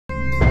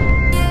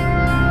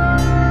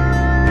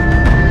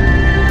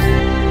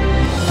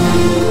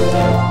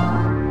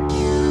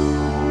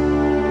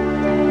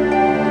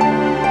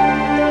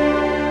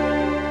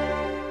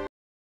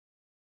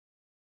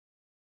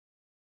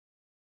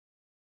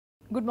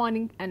Good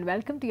morning and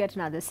welcome to yet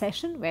another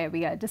session where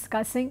we are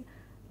discussing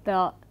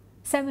the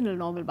seminal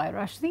novel by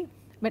Rushdie,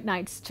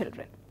 Midnight's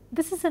Children.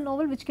 This is a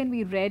novel which can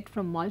be read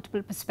from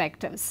multiple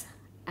perspectives,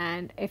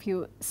 and if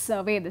you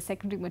survey the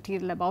secondary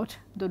material about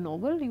the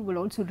novel, you will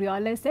also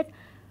realize that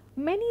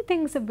many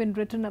things have been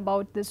written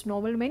about this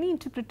novel, many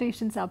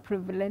interpretations are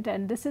prevalent,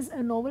 and this is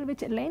a novel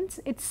which lends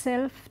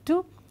itself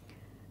to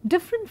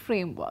different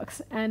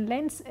frameworks and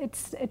lends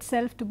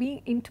itself to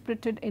being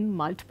interpreted in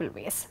multiple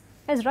ways.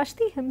 As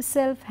Rushdie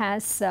himself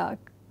has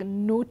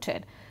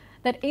noted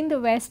that in the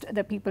West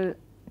the people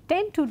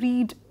tend to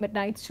read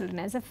Midnight's Children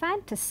as a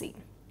fantasy,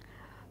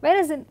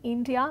 whereas in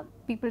India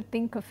people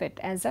think of it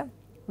as a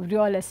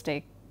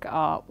realistic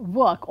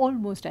work,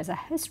 almost as a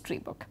history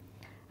book.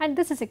 And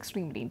this is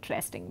extremely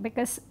interesting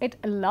because it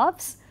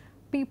allows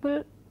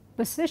people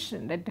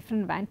positioned at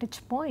different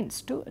vantage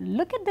points to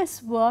look at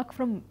this work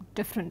from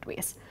different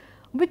ways,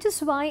 which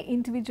is why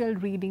individual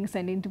readings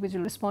and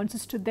individual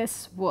responses to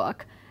this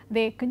work,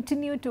 they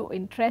continue to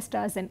interest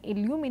us and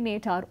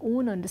illuminate our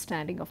own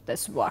understanding of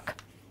this work.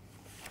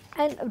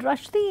 And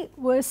Rushdie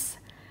was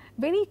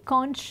very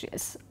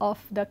conscious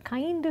of the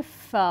kind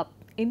of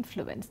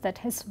influence that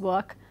his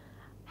work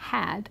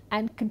had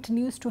and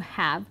continues to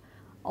have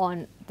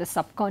on the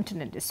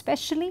subcontinent,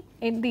 especially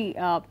in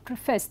the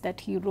preface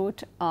that he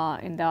wrote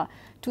in the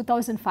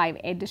 2005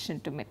 edition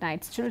to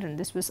Midnight's Children.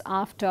 This was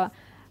after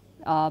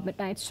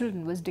Midnight's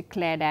Children was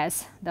declared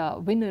as the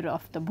winner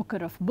of the Booker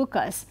of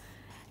Bookers.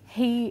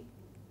 He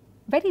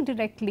very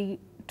directly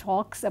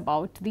talks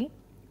about the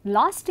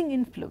lasting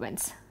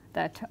influence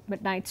that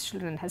Midnight's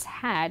Children has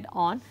had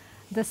on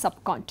the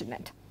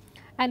subcontinent.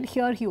 And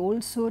here he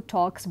also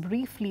talks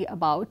briefly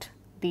about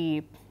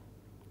the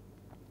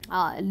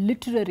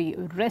literary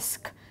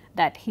risk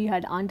that he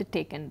had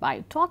undertaken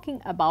by talking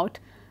about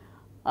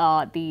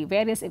the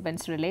various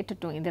events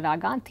related to Indira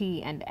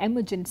Gandhi and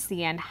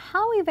emergency, and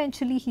how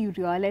eventually he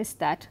realized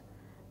that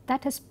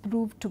that has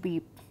proved to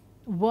be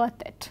worth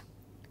it.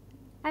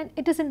 And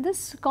it is in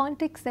this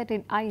context that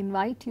I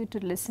invite you to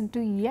listen to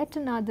yet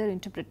another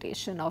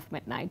interpretation of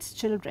Midnight's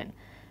Children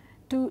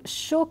to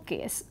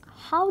showcase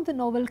how the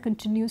novel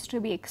continues to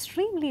be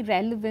extremely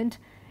relevant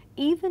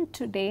even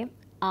today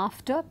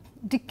after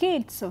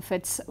decades of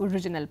its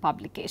original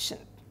publication.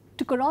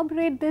 To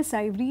corroborate this,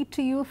 I read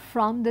to you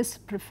from this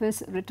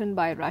preface written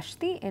by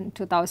Rushdie in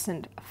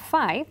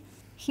 2005.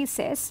 He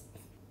says,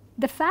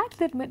 "The fact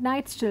that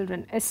Midnight's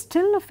Children is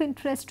still of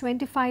interest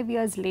 25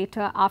 years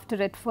later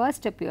after it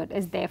first appeared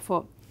is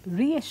therefore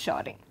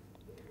reassuring."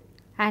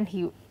 And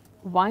he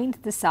winds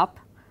this up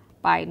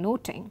by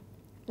noting,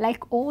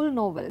 like all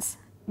novels,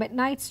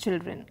 Midnight's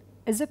Children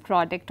is a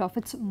product of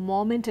its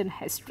moment in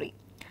history,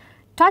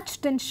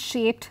 touched and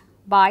shaped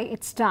by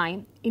its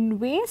time in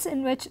ways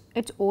in which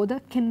its author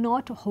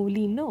cannot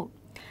wholly know.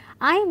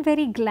 I am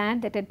very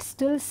glad that it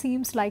still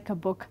seems like a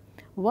book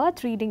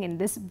worth reading in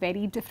this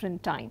very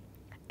different time.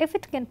 If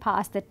it can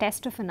pass the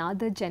test of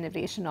another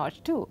generation or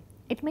two,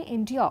 it may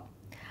endure.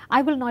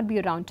 I will not be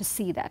around to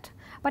see that,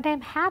 but I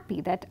am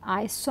happy that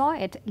I saw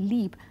it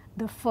leap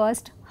the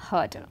first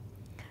hurdle.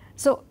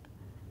 So,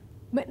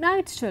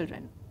 Midnight's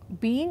Children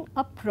being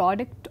a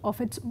product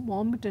of its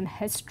moment in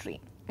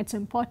history, it's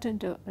important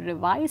to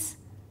revise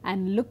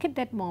and look at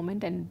that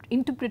moment and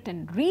interpret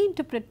and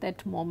reinterpret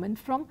that moment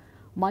from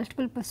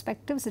multiple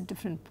perspectives at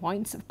different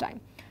points of time,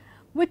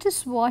 which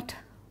is what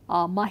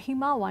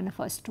Mahima, one of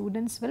our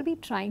students, will be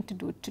trying to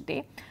do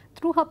today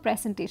through her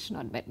presentation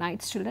on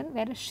Midnight's Children,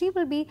 where she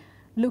will be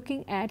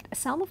looking at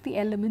some of the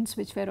elements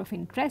which were of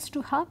interest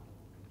to her.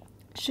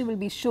 She will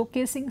be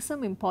showcasing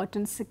some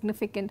important,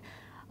 significant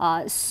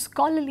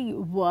scholarly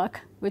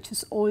work which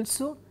has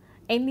also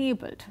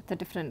enabled the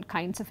different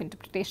kinds of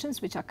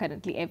interpretations which are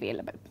currently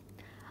available.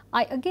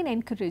 I again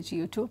encourage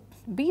you to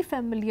be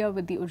familiar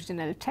with the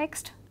original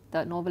text,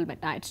 the novel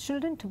Midnight's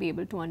Children, to be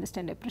able to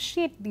understand and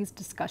appreciate these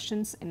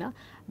discussions in a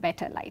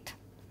better light.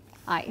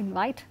 I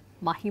invite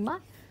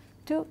Mahima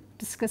to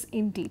discuss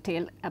in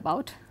detail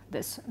about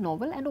this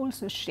novel and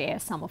also share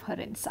some of her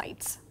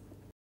insights.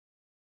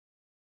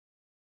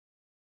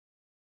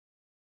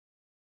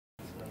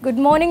 Good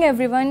morning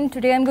everyone.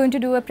 Today I am going to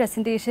do a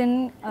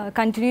presentation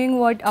continuing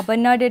what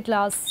Aparna did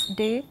last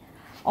day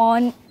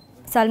on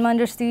Salman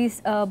Rushdie's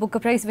Booker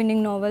Prize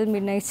winning novel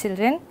Midnight's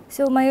Children.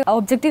 So my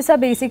objectives are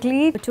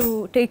basically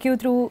to take you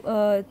through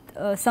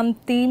some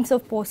themes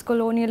of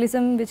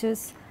post-colonialism which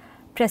is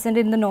present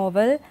in the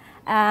novel,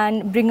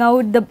 and bring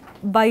out the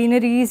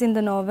binaries in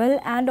the novel,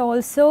 and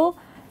also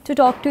to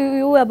talk to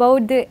you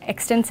about the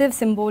extensive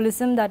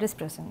symbolism that is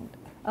present.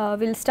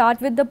 We'll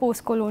start with the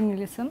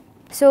post-colonialism.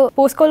 So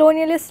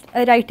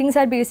post-colonialist writings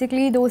are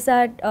basically those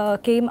that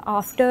came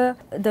after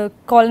the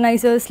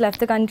colonizers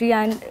left the country,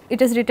 and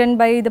it is written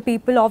by the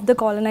people of the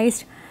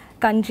colonized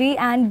country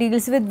and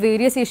deals with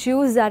various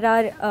issues that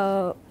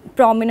are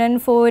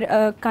prominent for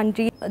a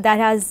country that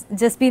has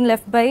just been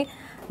left by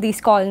these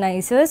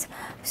colonizers.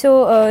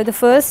 So the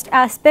first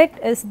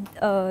aspect is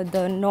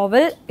the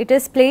novel. It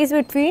is placed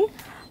between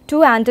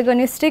two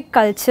antagonistic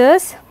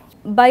cultures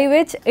by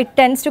which it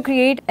tends to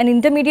create an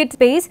intermediate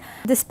space.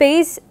 The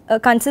space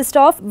consists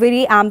of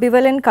very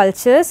ambivalent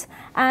cultures,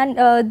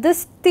 and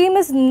this theme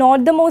is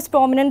not the most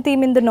prominent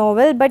theme in the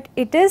novel, but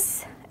it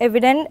is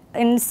evident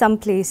in some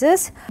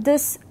places.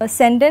 This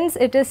sentence,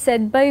 it is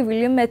said by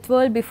William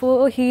Methval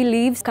before he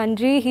leaves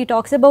country. He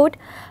talks about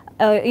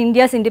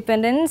India's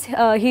independence.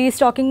 He is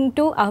talking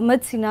to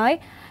Ahmad Sinai.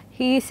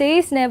 He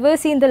says, never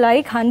seen the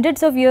like,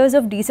 hundreds of years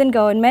of decent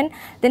government,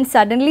 then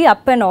suddenly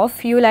up and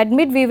off. You will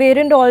admit we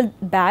weren't all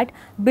bad.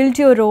 Built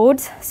your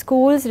roads,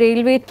 schools,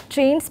 railway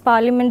trains,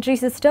 parliamentary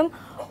system,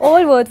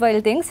 all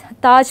worthwhile things.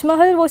 Taj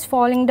Mahal was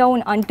falling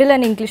down until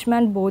an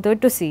Englishman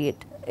bothered to see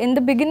it. In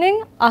the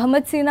beginning,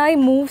 Ahmad Sinai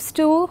moves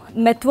to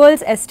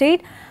Methval's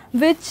estate,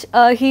 which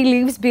he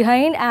leaves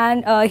behind,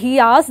 and he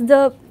asks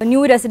the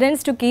new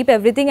residents to keep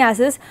everything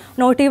as is,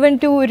 not even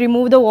to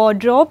remove the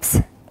wardrobes.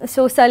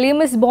 So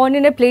Salim is born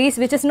in a place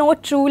which is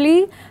not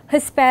truly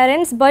his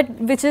parents, but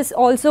which is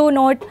also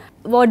not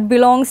what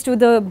belongs to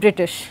the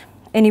British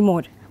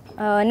anymore.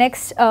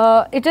 Next,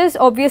 it is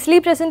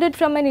obviously presented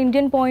from an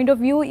Indian point of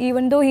view,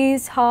 even though he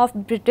is half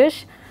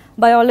British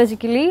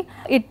biologically.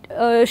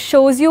 It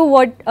shows you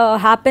what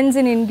happens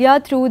in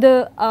India through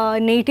the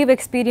native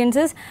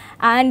experiences,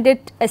 and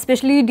it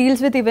especially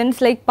deals with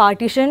events like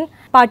partition,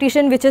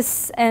 which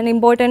is an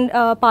important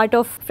part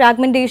of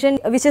fragmentation,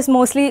 which is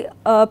mostly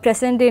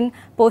present in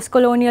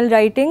post-colonial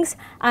writings,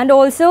 and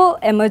also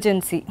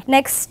emergency.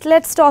 Next,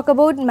 let's talk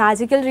about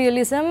magical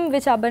realism,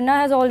 which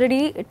Aparna has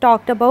already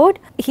talked about.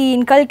 He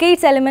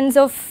inculcates elements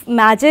of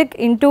magic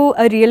into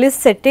a realist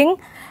setting,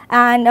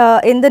 and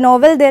in the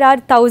novel there are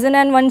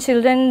 1001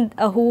 children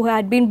who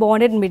had been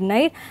born at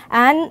midnight,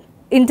 and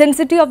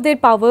intensity of their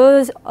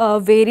powers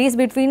varies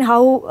between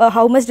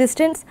how much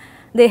distance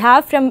they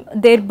have from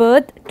their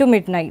birth to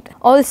midnight.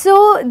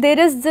 Also, there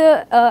is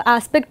the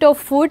aspect of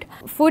food.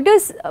 Food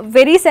is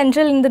very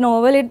central in the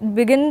novel. It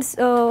begins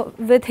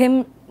with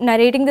him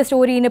narrating the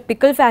story in a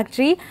pickle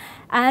factory,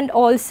 and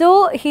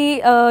also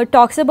he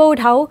talks about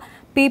how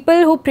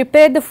people who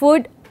prepare the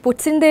food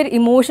puts in their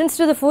emotions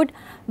to the food,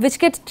 which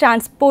gets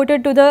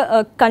transported to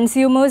the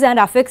consumers and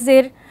affects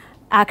their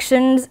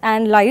actions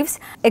and lives.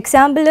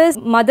 Example is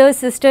mother's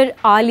sister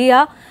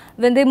Alia.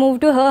 When they move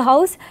to her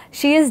house,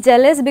 she is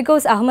jealous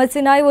because Ahmad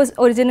Sinai was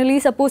originally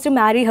supposed to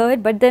marry her,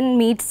 but then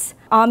meets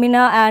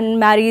Amina and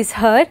marries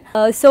her.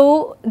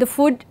 So the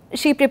food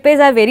she prepares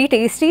are very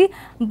tasty,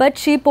 but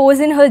she pours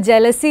in her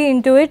jealousy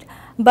into it,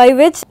 by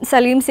which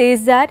Salim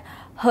says that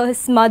her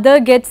mother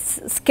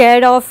gets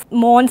scared of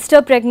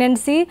monster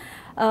pregnancy,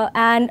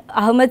 and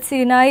Ahmad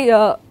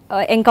Sinai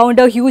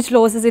encounter huge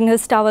losses in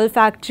his towel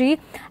factory,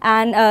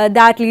 and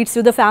that leads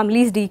to the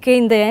family's decay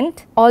in the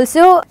end.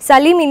 Also,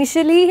 Salim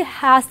initially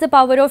has the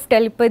power of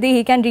telepathy.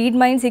 He can read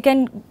minds, he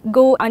can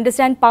go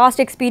understand past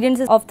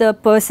experiences of the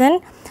person,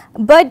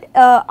 but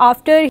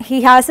after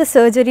he has a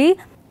surgery,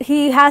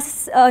 he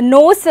has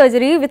nose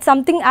surgery. With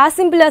something as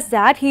simple as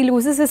that, he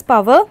loses his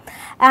power,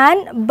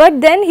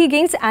 but then he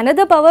gains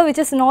another power which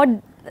is not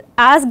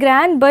as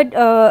grand, but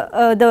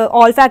the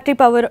olfactory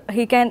power.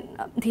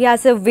 He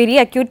has a very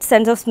acute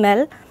sense of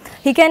smell.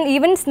 He can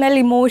even smell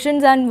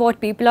emotions and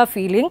what people are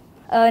feeling.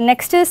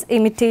 Next is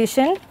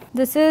imitation.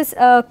 This is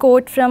a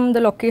quote from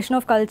The Location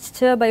of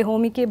Culture by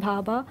Homi K.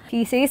 Bhabha.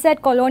 He says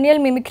that colonial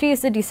mimicry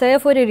is the desire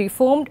for a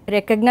reformed,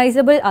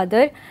 recognizable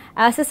other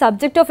as a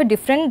subject of a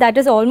different that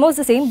is almost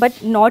the same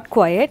but not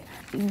quite,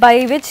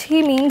 by which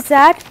he means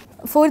that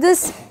for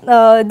this,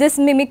 this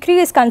mimicry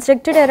is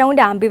constructed around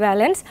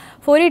ambivalence.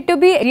 For it to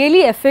be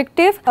really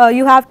effective,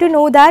 you have to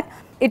know that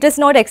it is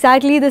not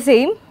exactly the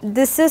same.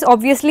 This is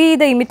obviously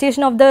the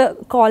imitation of the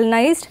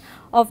colonized,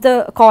 of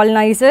the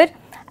colonizer.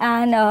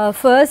 And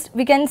first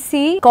we can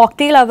see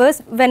cocktail hours.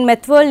 When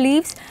Methval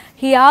leaves,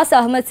 he asks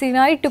Ahmad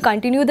Sinai to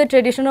continue the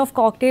tradition of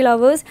cocktail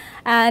hours,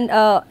 and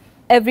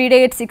every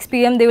day at 6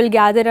 p.m. they will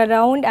gather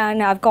around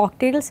and have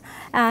cocktails.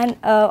 And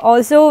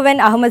also when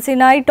Ahmad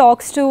Sinai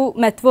talks to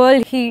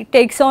Methval, he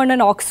takes on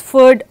an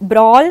Oxford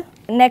brawl.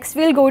 Next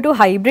we'll go to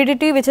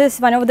hybridity, which is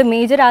one of the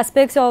major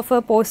aspects of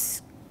a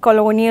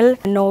post-colonial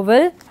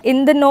novel.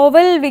 In the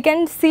novel we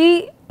can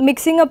see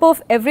mixing up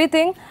of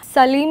everything.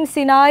 Salim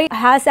Sinai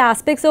has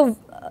aspects of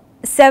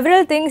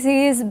several things.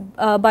 He is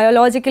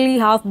biologically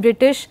half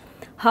British,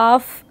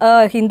 half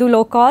Hindu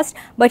low caste,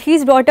 but he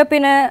is brought up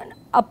in a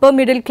upper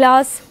middle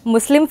class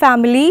Muslim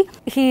family.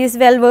 He is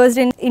well versed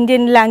in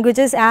Indian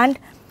languages and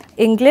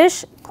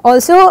English.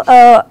 Also,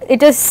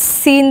 it is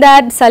seen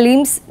that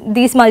Salim's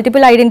these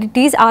multiple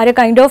identities are a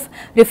kind of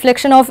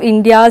reflection of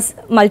India's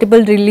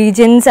multiple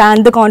religions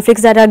and the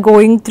conflicts that are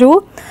going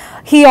through.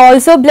 He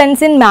also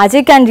blends in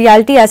magic and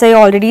reality, as I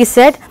already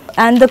said,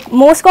 and the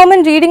most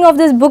common reading of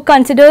this book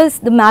considers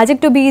the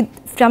magic to be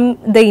from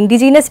the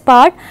indigenous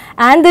part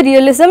and the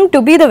realism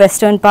to be the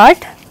western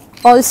part.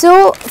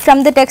 Also,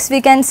 from the text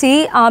we can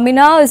see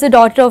Amina is the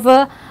daughter of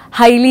a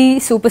highly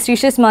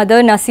superstitious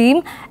mother,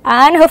 Naseem,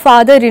 and her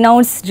father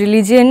renounced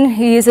religion.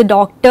 He is a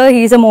doctor,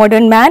 he is a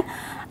modern man,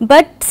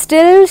 but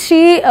still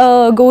she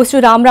goes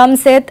to Ram Ram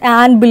Seth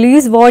and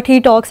believes what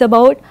he talks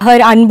about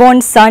her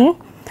unborn son.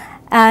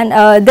 And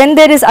then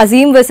there is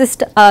Azim versus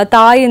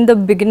Tai in the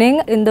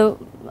beginning, in the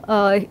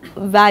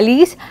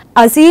valleys.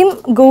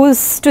 Azim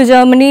goes to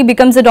Germany,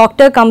 becomes a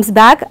doctor, comes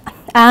back,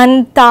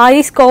 and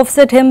Tai scoffs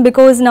at him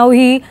because now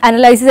he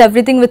analyzes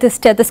everything with his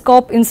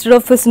stethoscope instead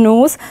of his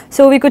nose.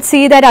 So we could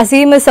see that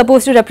Azim is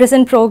supposed to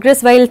represent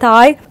progress, while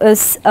Tai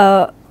is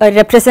a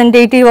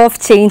representative of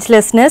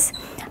changelessness.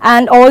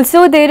 And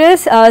also there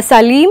is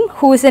Salim,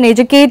 who is an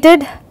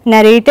educated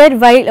narrator,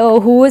 while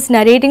who is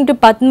narrating to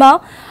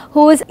Padma,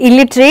 who is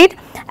illiterate,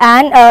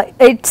 and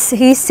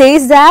he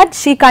says that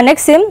she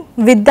connects him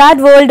with that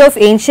world of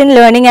ancient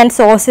learning and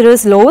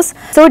sorcerer's laws,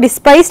 so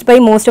despised by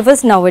most of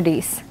us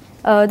nowadays.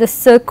 This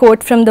is a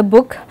quote from the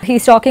book.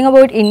 He's talking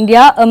about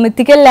India, a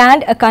mythical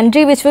land, a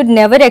country which would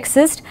never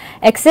exist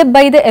except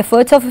by the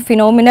efforts of a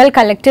phenomenal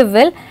collective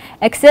will,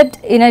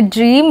 except in a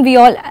dream we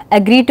all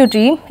agree to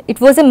dream. It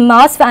was a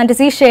mass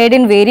fantasy shared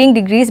in varying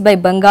degrees by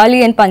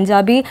Bengali and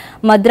Punjabi,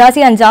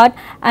 Madrasi and Jat,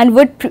 and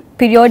would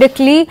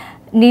periodically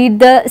need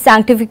the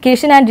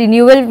sanctification and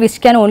renewal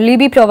which can only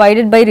be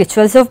provided by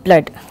rituals of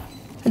blood.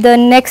 The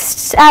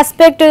next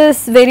aspect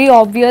is very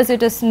obvious.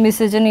 It is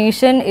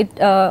miscegenation. It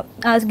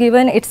as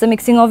given, it's the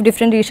mixing of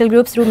different racial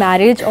groups through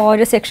marriage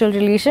or sexual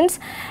relations,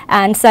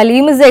 and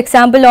Salim is the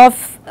example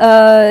of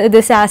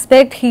this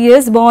aspect. He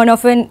is born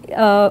of an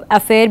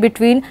affair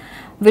between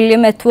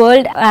William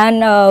Ethwold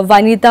and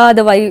Vanita,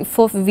 the wife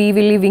of Wee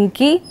Willie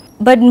Winkie,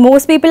 but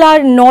most people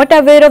are not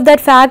aware of that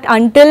fact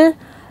until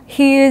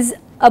he is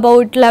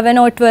about 11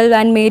 or 12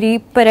 and Mary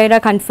Pereira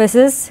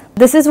confesses.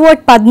 This is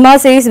what Padma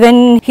says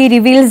when he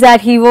reveals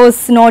that he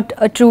was not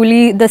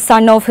truly the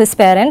son of his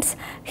parents.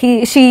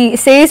 She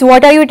says,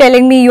 "What are you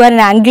telling me? You are an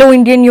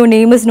Anglo-Indian, your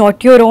name is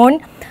not your own."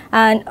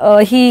 And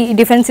he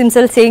defends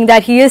himself saying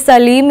that he is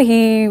Salim,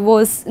 he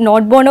was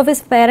not born of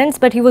his parents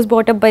but he was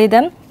brought up by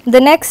them.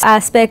 The next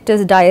aspect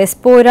is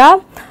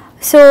diaspora.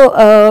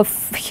 So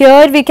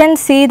here we can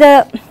see the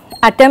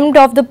attempt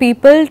of the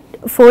people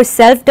for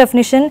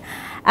self-definition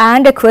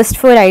and a quest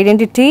for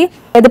identity.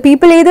 The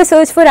people either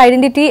search for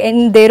identity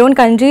in their own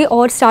country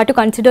or start to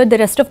consider the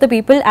rest of the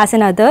people as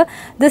another.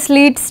 This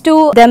leads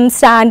to them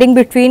standing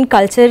between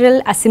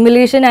cultural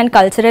assimilation and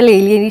cultural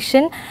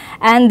alienation,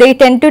 and they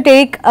tend to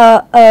take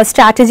a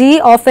strategy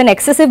of an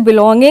excessive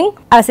belonging,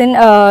 as in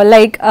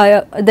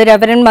the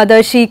Reverend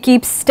Mother, she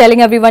keeps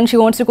telling everyone she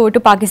wants to go to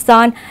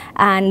Pakistan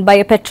and buy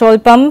a petrol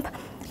pump.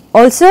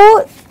 Also,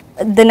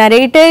 the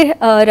narrator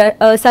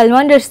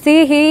Salman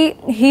Rushdie,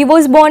 he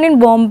was born in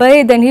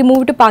Bombay, then he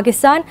moved to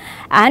Pakistan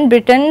and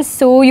Britain,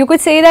 so you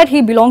could say that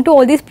he belonged to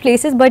all these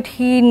places but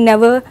he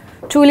never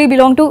truly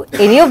belonged to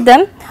any of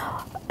them.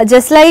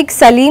 Just like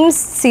Salim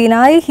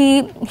Sinai,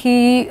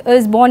 he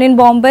is born in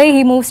Bombay,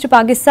 he moves to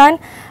Pakistan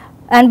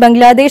and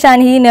Bangladesh,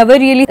 and he never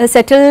really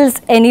settles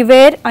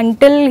anywhere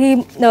until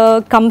he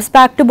comes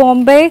back to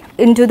Bombay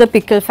into the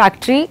pickle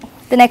factory.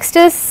 The next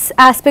is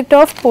aspect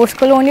of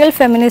post-colonial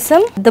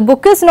feminism. The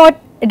book is not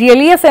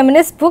really a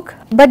feminist book,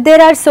 but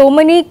there are so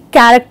many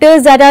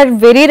characters that are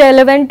very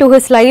relevant to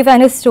his life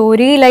and his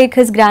story, like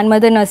his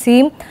grandmother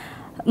Naseem,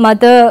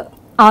 mother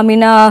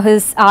Amina,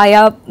 his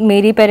ayah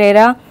Mary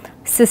Pereira,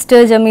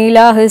 sister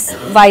Jamila, his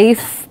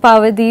wife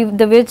Parvati,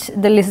 the witch,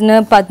 the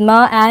listener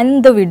Padma,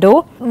 and the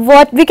widow.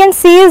 What we can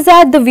see is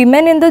that the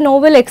women in the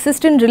novel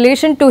exist in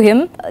relation to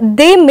him.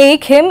 They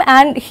make him,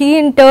 and he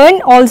in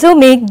turn also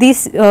make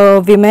these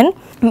women.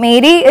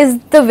 Mary is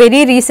the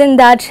very reason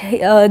that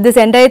this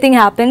entire thing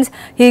happens.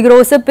 He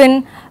grows up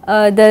in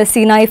the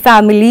Sinai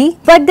family,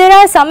 but there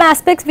are some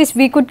aspects which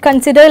we could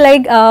consider,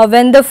 like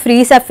when the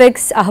freeze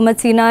affects Ahmad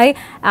Sinai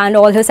and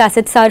all his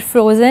assets are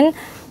frozen.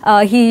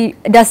 He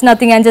does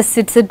nothing and just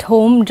sits at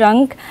home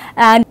drunk,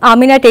 and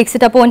Amina takes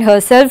it upon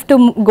herself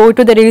to go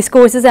to the race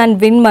courses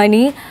and win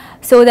money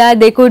so that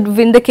they could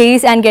win the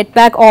case and get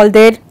back all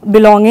their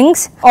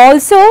belongings.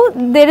 Also,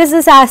 there is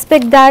this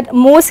aspect that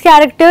most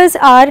characters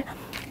are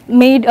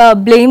made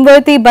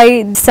blameworthy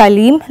by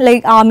Salim.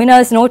 Like Amina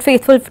is not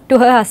faithful to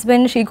her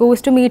husband. She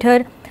goes to meet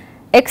her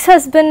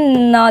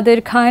ex-husband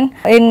Nadir Khan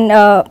in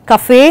a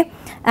cafe,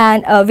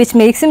 and which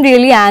makes him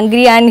really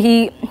angry, and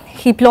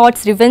he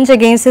plots revenge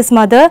against his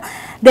mother.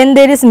 Then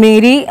there is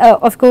Mary,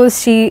 of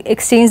course she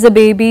exchanged the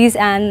babies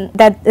and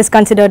that is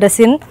considered a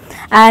sin.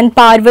 And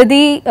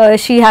Parvati,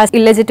 she has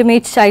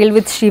illegitimate child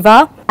with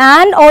Shiva.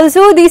 And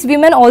also these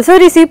women also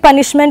receive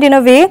punishment in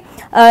a way,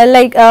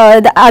 like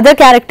the other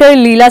character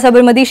Leela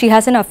Sabarmati, she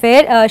has an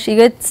affair. She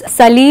gets,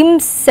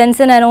 Salim sends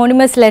an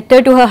anonymous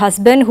letter to her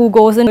husband who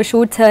goes and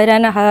shoots her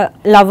and her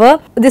lover.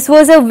 This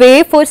was a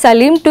way for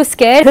Salim to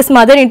scare his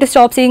mother into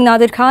stop seeing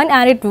Nadir Khan,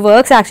 and it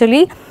works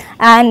actually.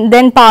 And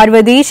then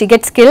Parvati, she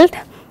gets killed.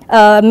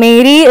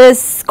 Mary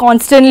is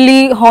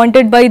constantly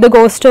haunted by the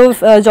ghost of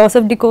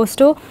Joseph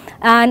DeCosto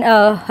and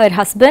her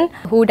husband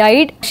who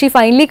died. She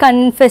finally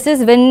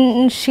confesses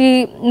when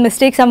she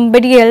mistakes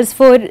somebody else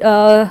for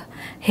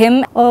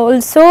him.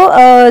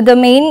 Also, the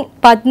main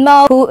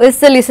Padma, who is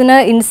the listener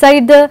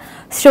inside the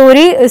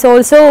story, is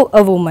also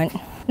a woman.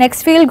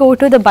 Next we will go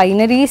to the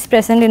binaries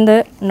present in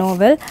the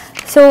novel.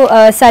 So,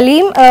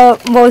 Salim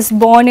was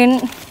born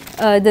in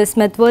the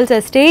Smithwell's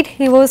estate.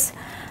 He was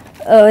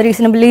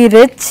reasonably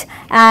rich,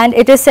 and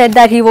it is said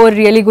that he wore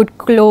really good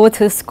clothes,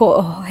 his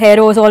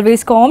hair was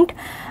always combed.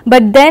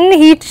 But then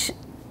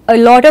a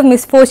lot of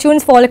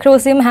misfortunes fall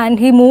across him and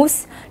he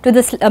moves to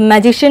the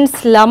magician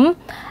slum,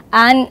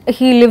 and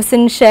he lives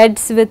in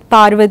sheds with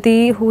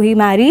Parvati, who he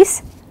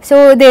marries.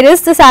 So there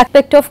is this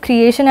aspect of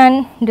creation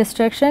and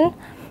destruction.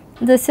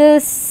 This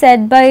is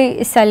said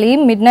by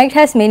Salim. Midnight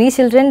has many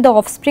children. The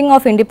offspring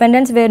of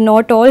independence were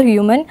not all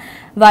human.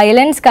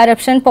 Violence,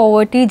 corruption,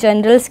 poverty,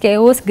 generals,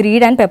 chaos,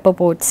 greed and pepper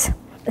pots.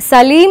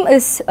 Salim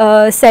is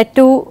said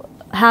to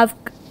have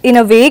in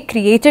a way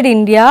created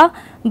India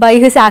by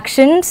his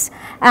actions,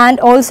 and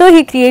also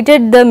he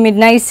created the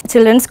Midnight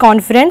Children's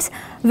Conference,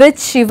 which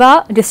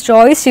Shiva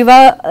destroys.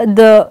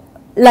 Shiva,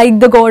 like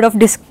the god of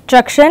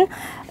destruction,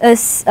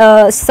 is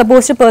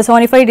supposed to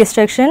personify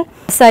destruction.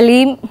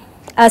 Salim,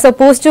 as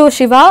opposed to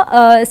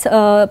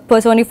Shiva,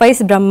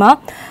 personifies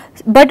Brahma.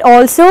 But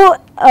also,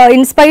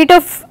 in spite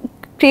of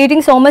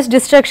creating so much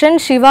destruction,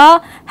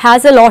 Shiva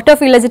has a lot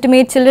of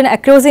illegitimate children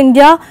across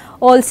India,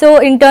 also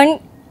in turn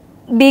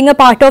being a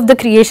part of the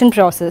creation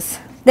process.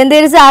 Then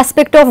there is the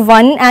aspect of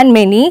one and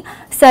many.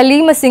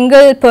 Salim, a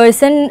single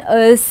person,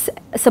 is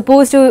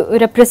supposed to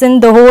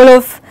represent the whole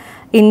of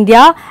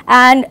India,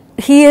 and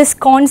he is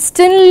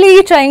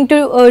constantly trying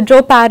to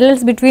draw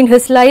parallels between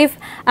his life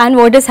and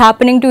what is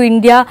happening to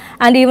India,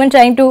 and even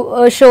trying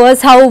to show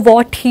us how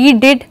what he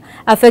did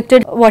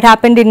affected what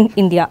happened in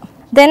India.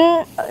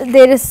 Then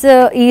there is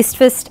the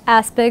East-West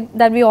aspect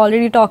that we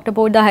already talked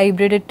about, the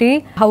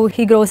hybridity, how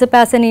he grows up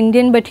as an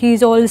Indian but he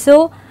is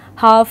also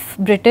half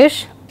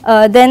British.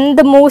 Then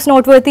the most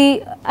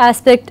noteworthy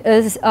aspect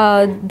is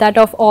that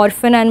of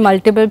orphan and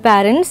multiple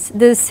parents.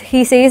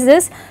 He says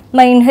this: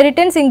 my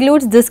inheritance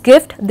includes this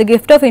gift, the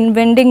gift of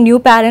inventing new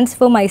parents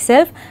for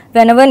myself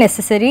whenever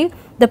necessary,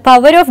 the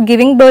power of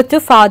giving birth to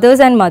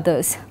fathers and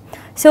mothers.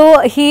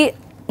 So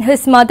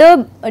his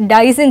mother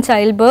dies in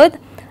childbirth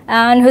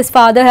and his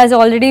father has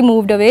already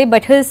moved away,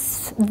 but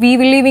we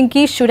believe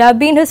Vinki should have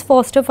been his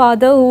foster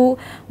father who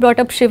brought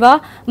up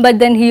Shiva, but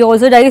then he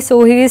also dies,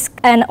 so he is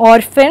an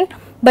orphan.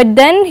 But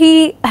then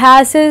he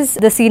has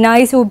the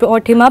Sinais who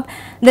brought him up.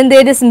 Then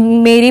there is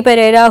Mary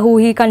Pereira, who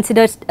he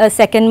considers a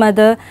second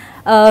mother,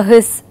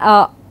 his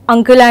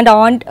uncle and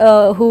aunt,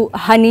 who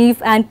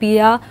Hanif and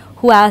Pia,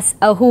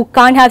 who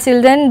can't have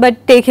children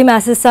but take him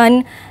as a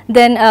son.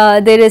 Then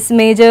there is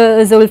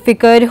Major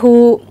Zulfikar,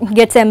 who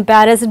gets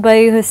embarrassed by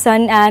his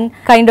son and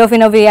kind of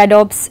in a way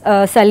adopts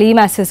Salim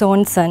as his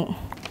own son.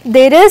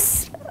 There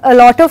is a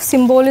lot of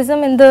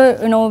symbolism in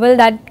the novel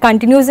that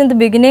continues in the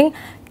beginning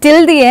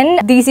till the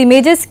end. These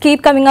images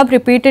keep coming up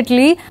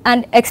repeatedly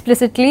and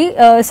explicitly.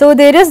 So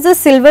there is the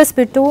silver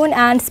spittoon,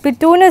 and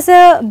spittoon is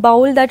a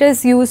bowl that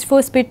is used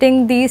for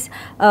spitting these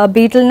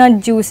betel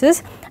nut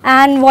juices.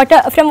 And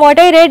from what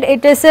I read,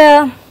 it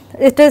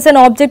is an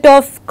object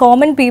of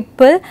common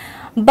people.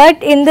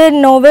 But in the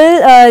novel,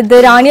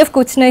 the Rani of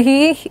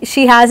Kuchnahi,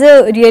 she has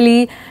a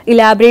really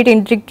elaborate,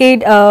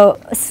 intricate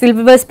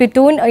silver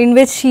spittoon in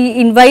which she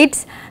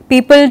invites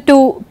people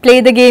to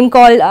play the game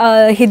called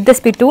Hit the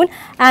Spittoon,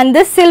 and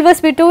this silver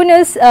spittoon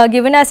is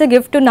given as a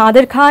gift to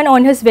Nadir Khan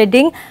on his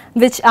wedding,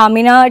 which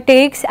Amina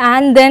takes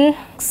and then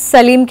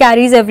Salim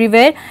carries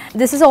everywhere.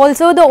 This is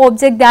also the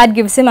object that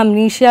gives him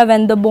amnesia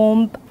when the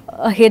bomb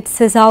hits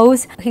his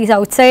house. He is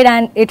outside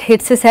and it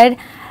hits his head,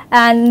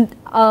 and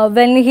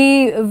when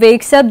he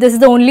wakes up, this is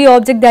the only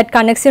object that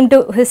connects him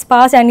to his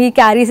past, and he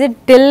carries it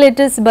till it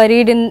is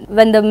buried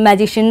when the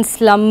magician's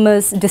slum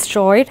is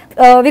destroyed.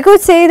 We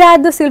could say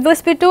that the silver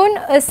spittoon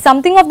is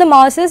something of the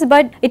masses,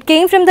 but it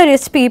came from the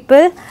rich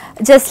people,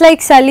 just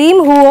like Salim,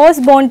 who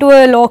was born to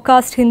a low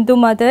caste Hindu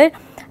mother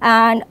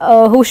and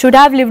who should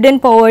have lived in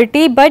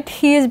poverty, but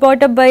he is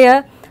brought up by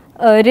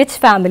a rich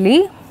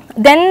family.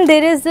 Then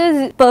there is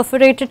this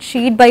perforated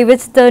sheet by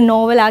which the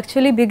novel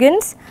actually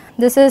begins.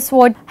 This is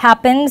what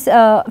happens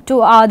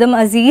to Adam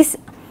Aziz.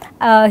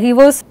 He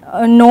was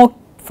knocked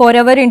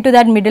forever into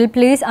that middle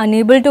place,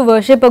 unable to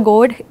worship a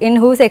god in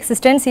whose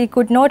existence he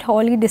could not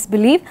wholly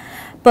disbelieve.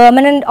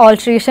 Permanent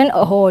alteration,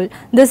 a hole.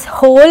 This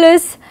hole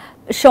is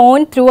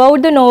shown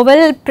throughout the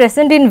novel,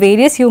 present in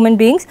various human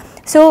beings.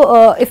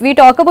 So if we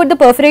talk about the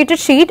perforated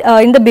sheet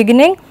in the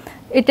beginning,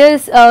 it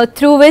is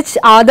through which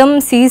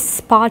Adam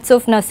sees parts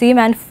of Naseem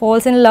and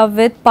falls in love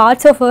with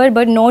parts of her,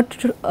 but not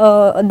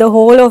the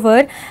whole of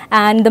her,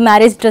 and the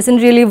marriage doesn't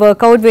really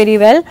work out very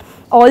well.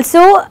 Also,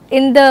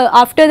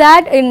 after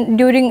that,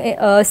 during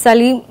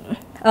Salim,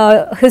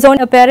 his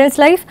own parents'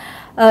 life,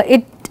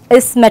 it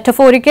is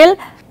metaphorical.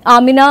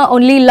 Amina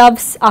only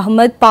loves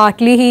Ahmad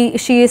partly.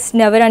 She is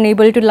never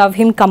unable to love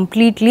him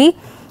completely.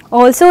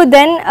 Also,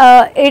 then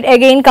it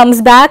again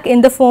comes back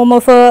in the form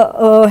of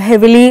a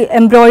heavily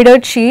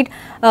embroidered sheet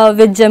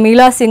with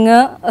Jamila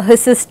Singer,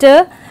 his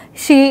sister,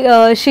 she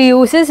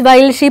uses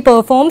while she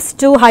performs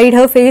to hide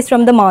her face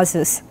from the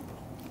masses.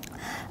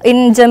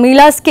 In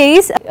Jamila's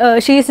case,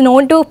 she is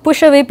known to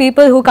push away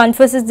people who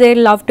confesses their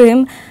love to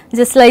him,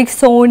 just like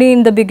Sony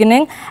in the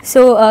beginning.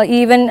 So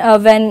even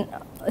when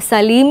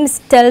Salim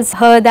tells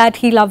her that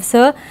he loves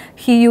her,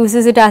 he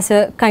uses it as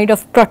a kind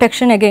of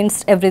protection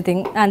against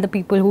everything and the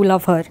people who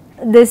love her.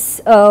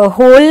 This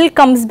hole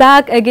comes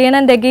back again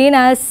and again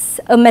as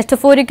a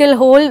metaphorical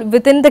hole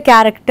within the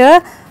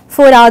character.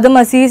 For Adam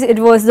Aziz, it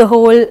was the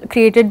hole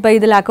created by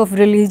the lack of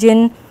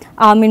religion.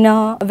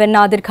 Amina, when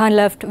Nadir Khan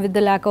left, with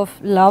the lack of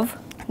love.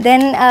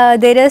 Then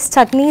there is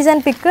chutneys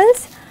and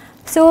pickles.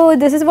 So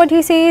this is what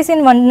he says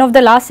in one of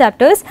the last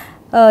chapters.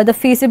 The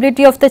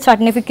feasibility of the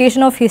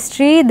chutnification of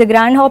history, the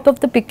grand hope of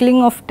the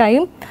pickling of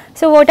time.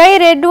 So what I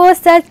read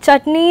was that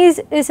chutneys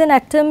is an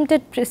attempt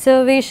at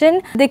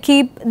preservation. They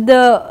keep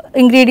the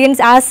ingredients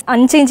as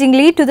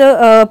unchangingly to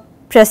the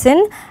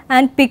present,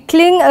 and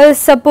pickling is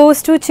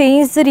supposed to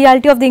change the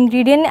reality of the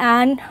ingredient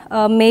and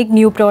make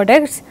new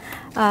products.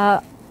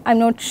 I'm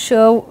not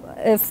sure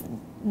if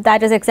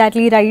that is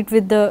exactly right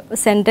with the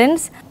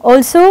sentence.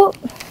 Also,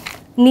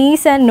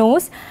 knees and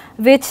nose,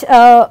 which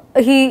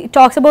he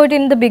talks about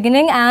in the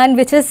beginning and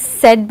which is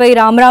said by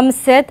Ram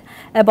Seth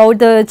about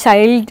the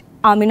child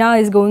Amina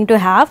is going to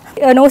have.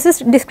 Nose is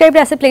described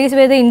as a place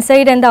where the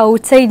inside and the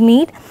outside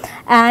meet,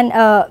 and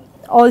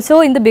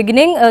also in the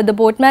beginning the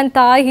boatman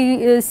Thai,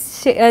 he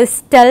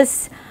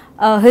tells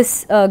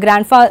his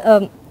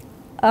grandfather,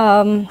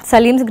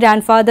 Salim's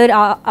grandfather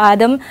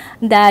Adam,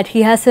 that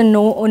he has a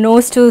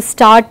nose to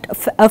start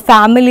a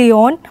family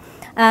on,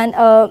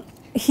 and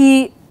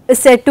he is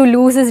said to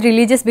lose his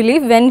religious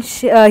belief when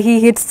he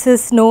hits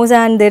his nose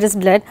and there is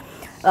blood.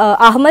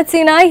 Ahmad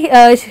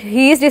Sinai,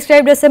 he is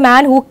described as a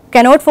man who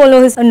cannot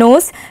follow his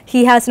nose.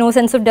 He has no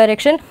sense of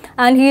direction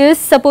and he is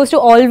supposed to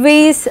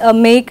always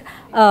make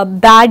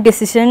bad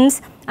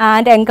decisions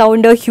and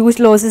encounter huge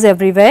losses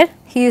everywhere.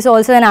 He is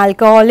also an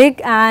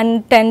alcoholic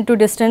and tend to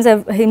distance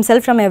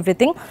himself from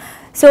everything.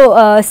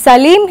 So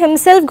Salim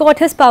himself got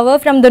his power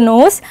from the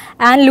nose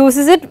and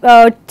loses it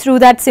through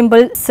that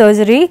simple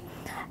surgery,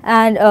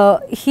 and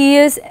he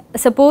is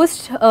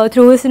supposed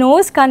through his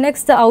nose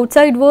connects the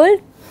outside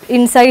world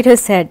inside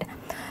his head.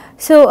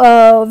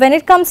 So when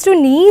it comes to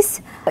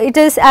knees, it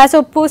is as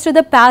opposed to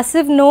the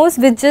passive nose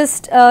which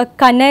just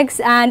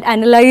connects and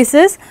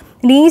analyzes.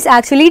 Knees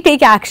actually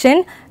take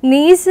action.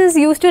 Knees is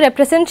used to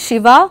represent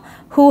Shiva,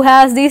 who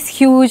has these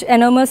huge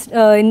enormous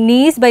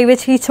knees by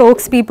which he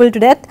chokes people to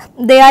death.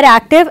 They are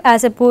active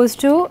as opposed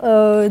to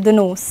the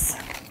nose.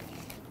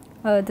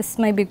 This is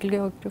my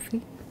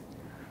bibliography.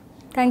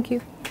 Thank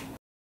you.